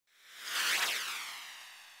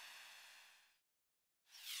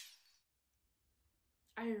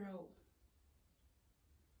I row.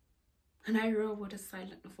 And I row with a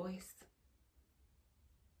silent voice.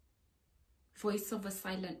 Voice of a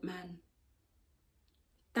silent man.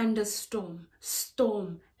 Thunderstorm,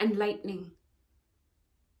 storm, and lightning.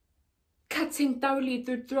 Cutting thoroughly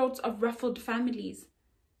through throats of ruffled families.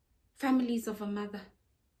 Families of a mother.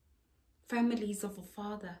 Families of a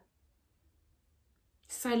father.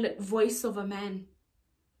 Silent voice of a man.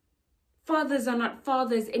 Fathers are not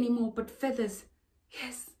fathers anymore, but feathers.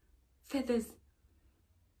 Yes, feathers.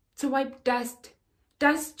 To wipe dust.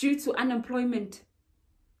 Dust due to unemployment.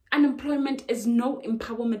 Unemployment is no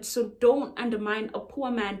empowerment, so don't undermine a poor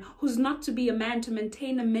man who's not to be a man to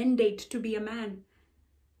maintain a mandate to be a man.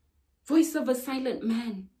 Voice of a silent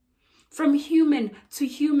man. From human to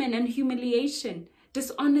human and humiliation.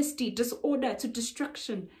 Dishonesty, disorder to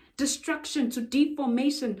destruction. Destruction to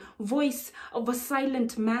deformation. Voice of a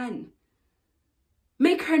silent man.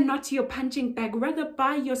 Make her not your punching bag. Rather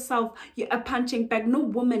buy yourself a punching bag. No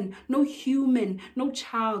woman, no human, no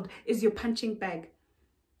child is your punching bag.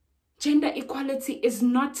 Gender equality is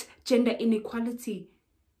not gender inequality.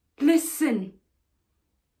 Listen.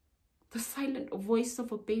 The silent voice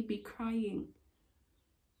of a baby crying.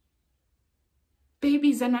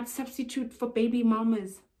 Babies are not substitute for baby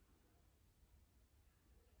mamas.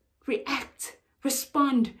 React,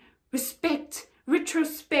 respond, respect,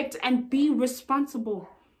 retrospect, and be responsible.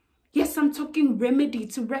 Yes, I'm talking remedy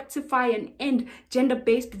to rectify and end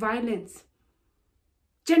gender-based violence.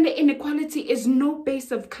 Gender inequality is no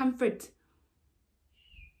base of comfort.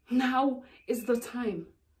 Now is the time.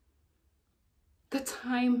 The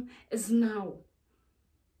time is now.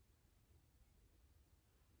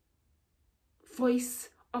 Voice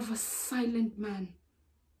of a silent man.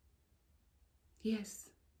 Yes.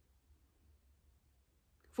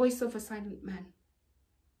 Voice of a silent man.